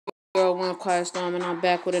Girl One Quiet Storm, and I'm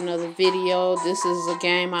back with another video. This is a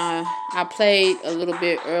game I played a little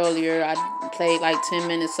bit earlier. I played like 10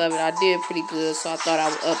 minutes of it. I did pretty good, so I thought I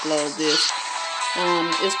would upload this.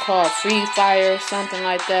 It's called Free Fire, something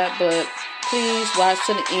like that, but please watch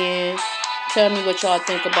to the end. Tell me what y'all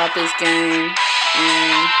think about this game,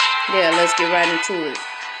 and yeah, let's get right into it.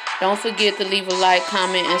 Don't forget to leave a like,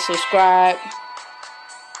 comment, and subscribe,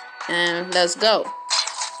 and let's go.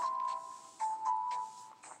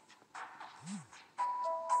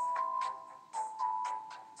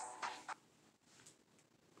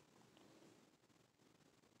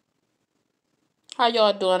 How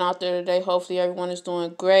y'all doing out there today? Hopefully everyone is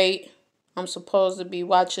doing great. I'm supposed to be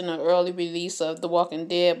watching an early release of The Walking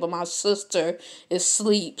Dead, but my sister is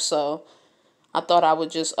asleep, so I thought I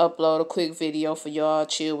would just upload a quick video for y'all,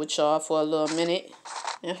 chill with y'all for a little minute,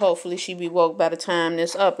 and hopefully she be woke by the time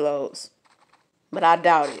this uploads. But I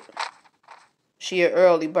doubt it. She an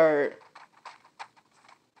early bird.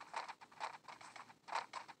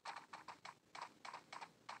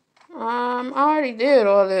 I already did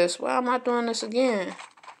all this. Why am I doing this again?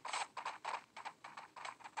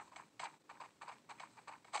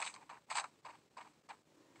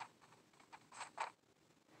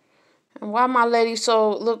 And why my lady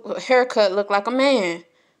haircut look like a man?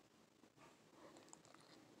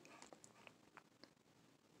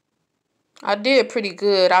 I did pretty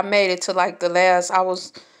good. I made it to like the last.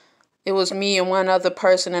 It was me and one other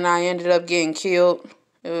person, and I ended up getting killed.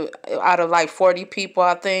 Out of like 40 people,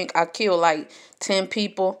 I think I killed like 10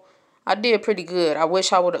 people. I did pretty good. I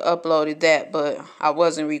wish I would have uploaded that, but I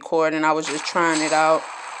wasn't recording. I was just trying it out.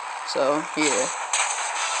 So yeah.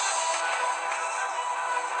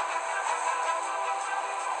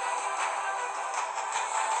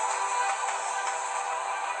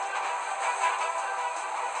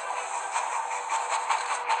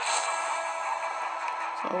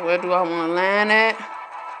 So where do I want to land at?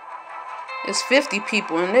 It's 50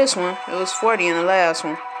 people in this one. It was 40 in the last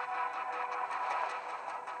one.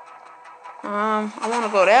 I want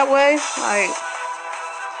to go that way. Like,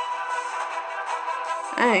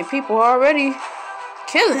 dang, people already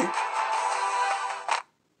killing.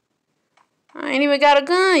 I ain't even got a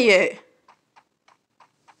gun yet.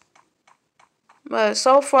 But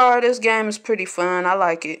so far, this game is pretty fun. I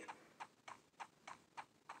like it.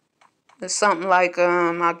 It's something like,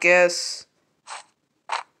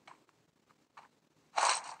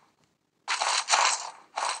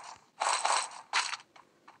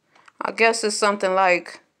 I guess, it's something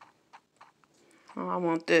like, oh, I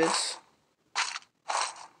want this.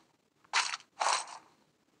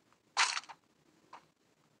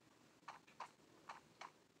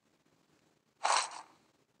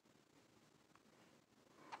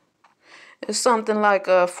 It's something like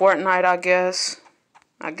a Fortnite, I guess.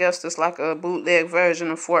 I guess it's like a bootleg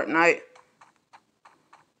version of Fortnite.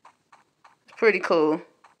 It's pretty cool.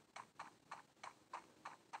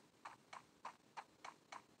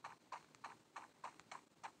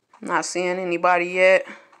 Not seeing anybody yet.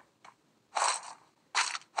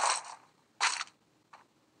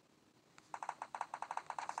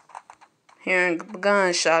 Hearing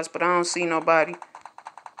gunshots, but I don't see nobody.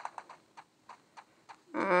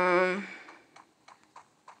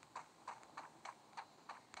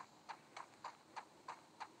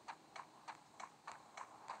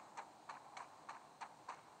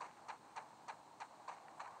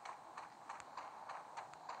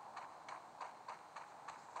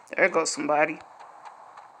 There goes somebody.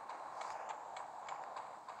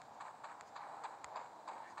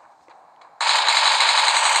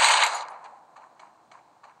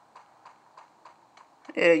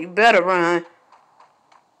 Yeah, you better run.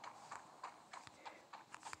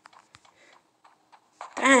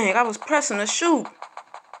 Dang, I was pressing to shoot.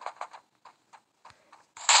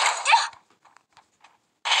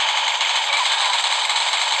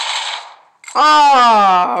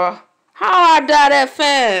 Oh, how I die that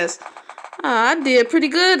fast? I did pretty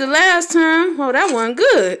good the last time. Oh, that wasn't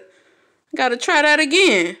good. Gotta try that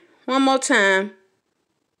again. One more time.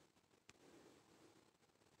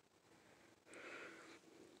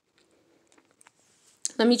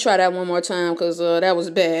 Let me try that one more time, because that was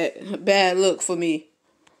bad. Bad look for me.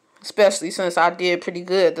 Especially since I did pretty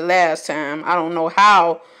good the last time. I don't know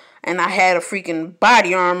how. And I had a freaking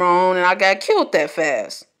body armor on and I got killed that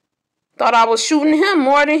fast. Thought I was shooting him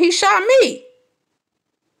more than he shot me.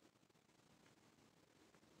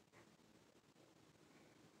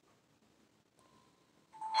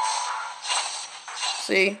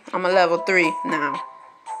 See, I'm a level 3 now.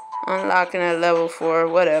 Unlocking at level 4,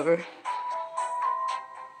 whatever.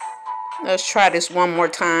 Let's try this one more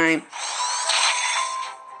time.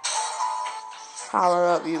 Power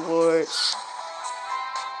up rewards.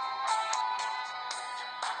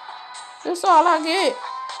 That's all I get.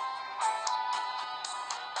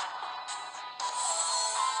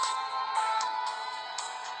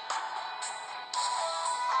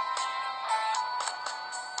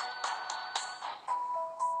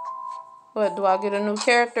 What, do I get a new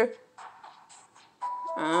character?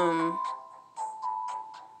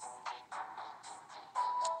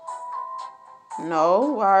 No.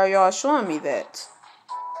 Why are y'all showing me that?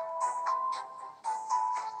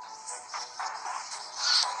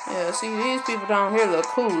 Yeah, see, these people down here look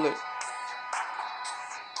cooler.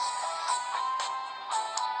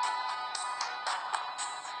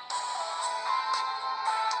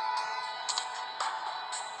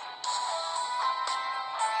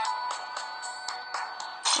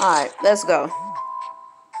 Alright, let's go.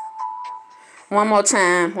 One more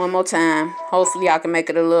time. Hopefully I can make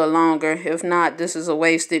it a little longer. If not, this is a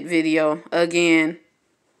wasted video. Again,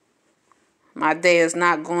 my day is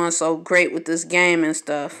not going so great with this game and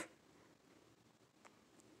stuff.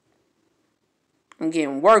 I'm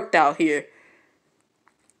getting worked out here.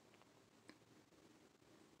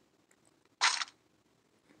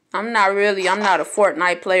 I'm not a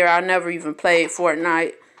Fortnite player. I never even played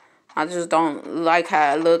Fortnite. I just don't like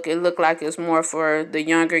how it look. It look like it's more for the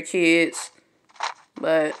younger kids.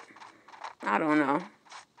 But I don't know.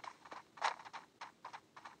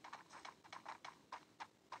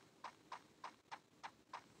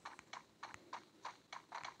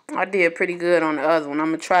 I did pretty good on the other one. I'm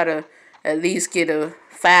going to try to at least get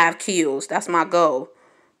 5 kills. That's my goal.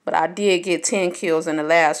 But I did get 10 kills in the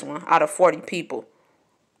last one out of 40 people.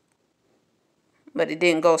 But it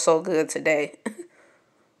didn't go so good today.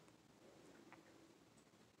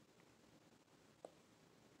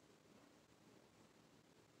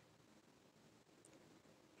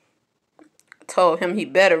 Told him he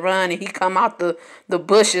better run, and he come out the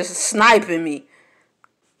bushes sniping me.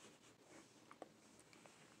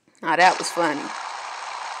 Now that was funny.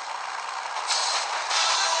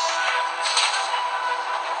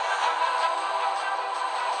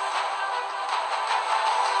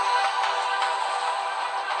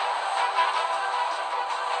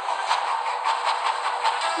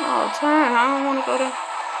 Oh, turn. I don't want to go there.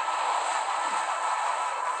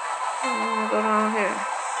 I want to go down here.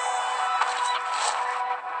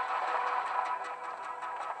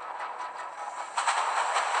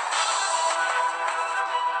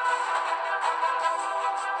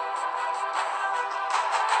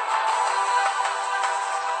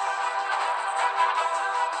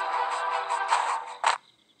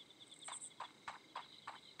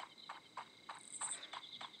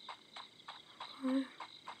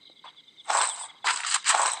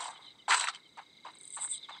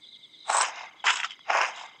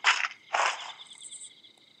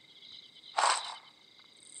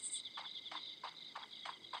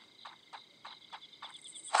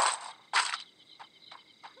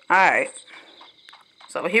 Alright.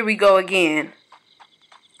 So here we go again.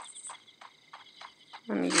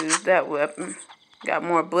 Let me use that weapon. Got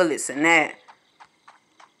more bullets than that.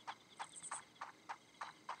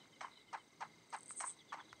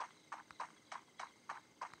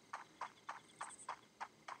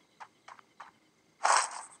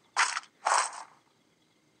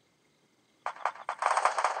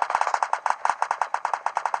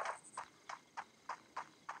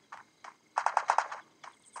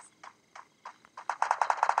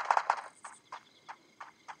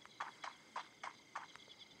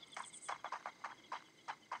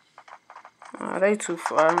 Oh, they too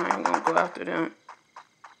far. I ain't gonna go after them.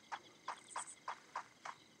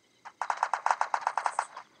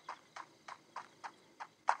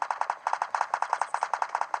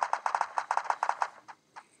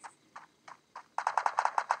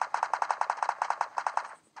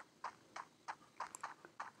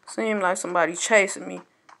 Seemed like somebody chasing me.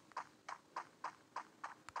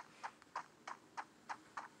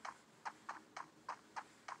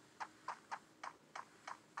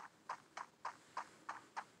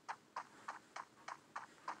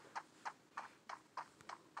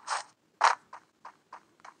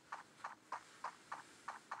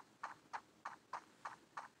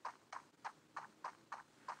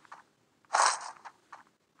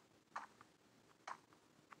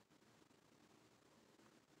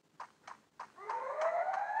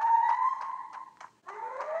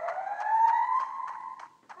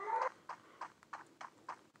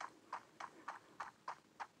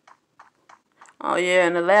 Oh yeah,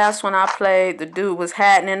 and the last one I played, the dude was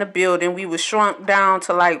hiding in a building. We was shrunk down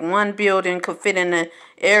to like one building could fit in the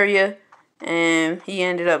area, and he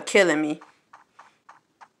ended up killing me.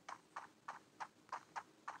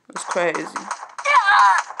 It was crazy.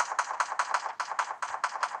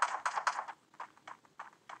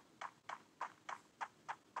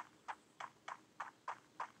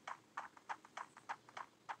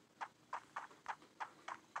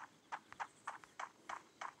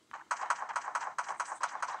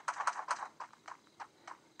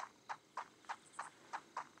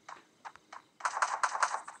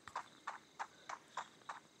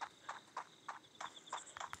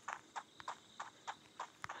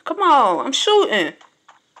 Come on, I'm shooting.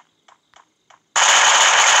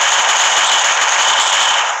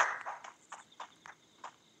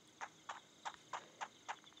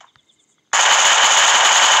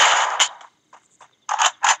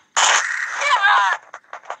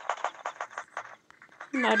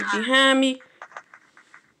 Somebody behind me.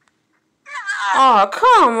 Oh,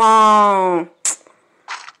 come on.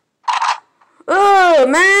 Oh,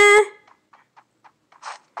 man.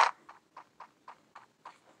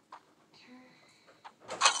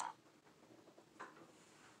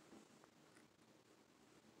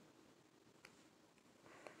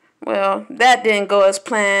 Well, that didn't go as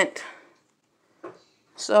planned.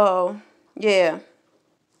 So, yeah.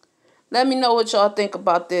 Let me know what y'all think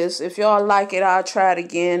about this. If y'all like it, I'll try it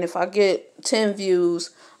again. If I get 10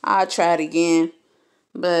 views, I'll try it again.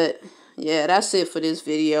 But, yeah, that's it for this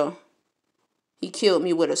video. He killed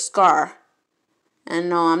me with a scar. And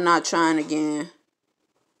no, I'm not trying again.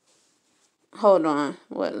 Hold on.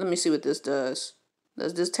 What? Let me see what this does.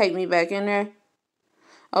 Does this take me back in there?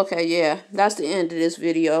 Okay, yeah, that's the end of this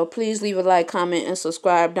video. Please leave a like, comment, and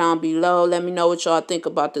subscribe down below. Let me know what y'all think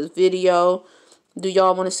about this video. Do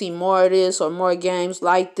y'all want to see more of this or more games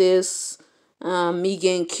like this? Me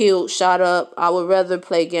getting killed, shot up. I would rather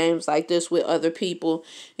play games like this with other people.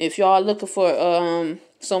 If y'all looking for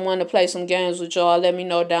someone to play some games with y'all, let me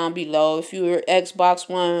know down below. If you're Xbox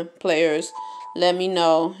One players, let me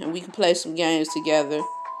know and we can play some games together.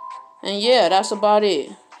 And yeah, that's about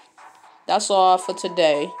it. That's all for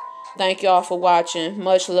today. Thank y'all for watching.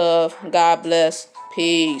 Much love. God bless.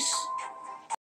 Peace.